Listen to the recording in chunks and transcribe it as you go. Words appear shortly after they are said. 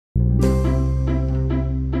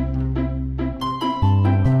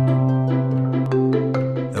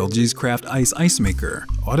LG's Craft Ice Ice Maker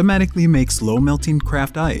automatically makes slow melting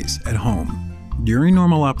craft ice at home. During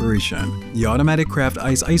normal operation, the automatic Craft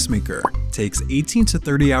Ice Ice Maker takes 18 to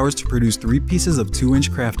 30 hours to produce 3 pieces of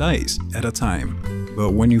 2-inch craft ice at a time.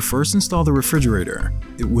 But when you first install the refrigerator,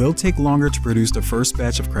 it will take longer to produce the first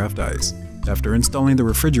batch of craft ice. After installing the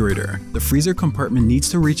refrigerator, the freezer compartment needs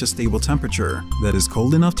to reach a stable temperature that is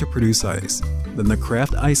cold enough to produce ice. Then the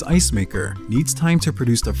Craft Ice Ice Maker needs time to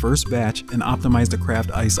produce the first batch and optimize the Craft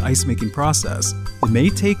Ice ice making process. It may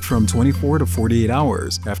take from 24 to 48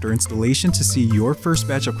 hours after installation to see your first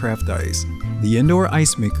batch of craft ice. The indoor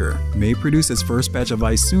ice maker may produce its first batch of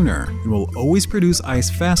ice sooner and will always produce ice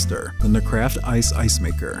faster than the Craft Ice Ice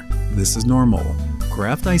Maker. This is normal.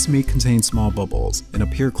 Craft ice may contain small bubbles and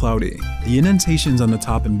appear cloudy. The indentations on the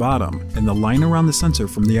top and bottom and the line around the center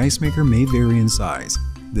from the ice maker may vary in size.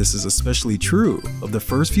 This is especially true of the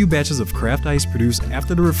first few batches of craft ice produced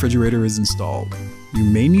after the refrigerator is installed. You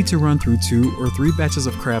may need to run through 2 or 3 batches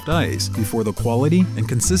of craft ice before the quality and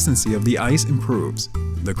consistency of the ice improves.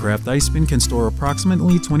 The craft ice bin can store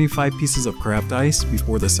approximately 25 pieces of craft ice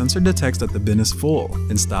before the sensor detects that the bin is full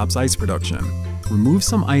and stops ice production. Remove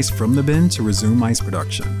some ice from the bin to resume ice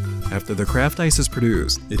production. After the craft ice is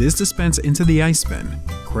produced, it is dispensed into the ice bin.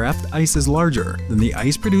 Craft ice is larger than the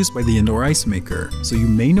ice produced by the indoor ice maker, so you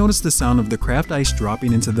may notice the sound of the craft ice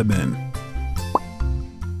dropping into the bin.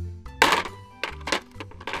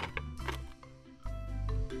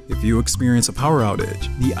 If you experience a power outage,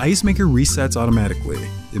 the ice maker resets automatically.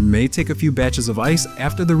 It may take a few batches of ice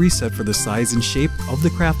after the reset for the size and shape of the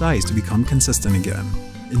craft ice to become consistent again.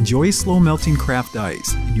 Enjoy slow melting craft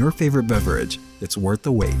ice in your favorite beverage. It's worth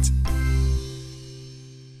the wait.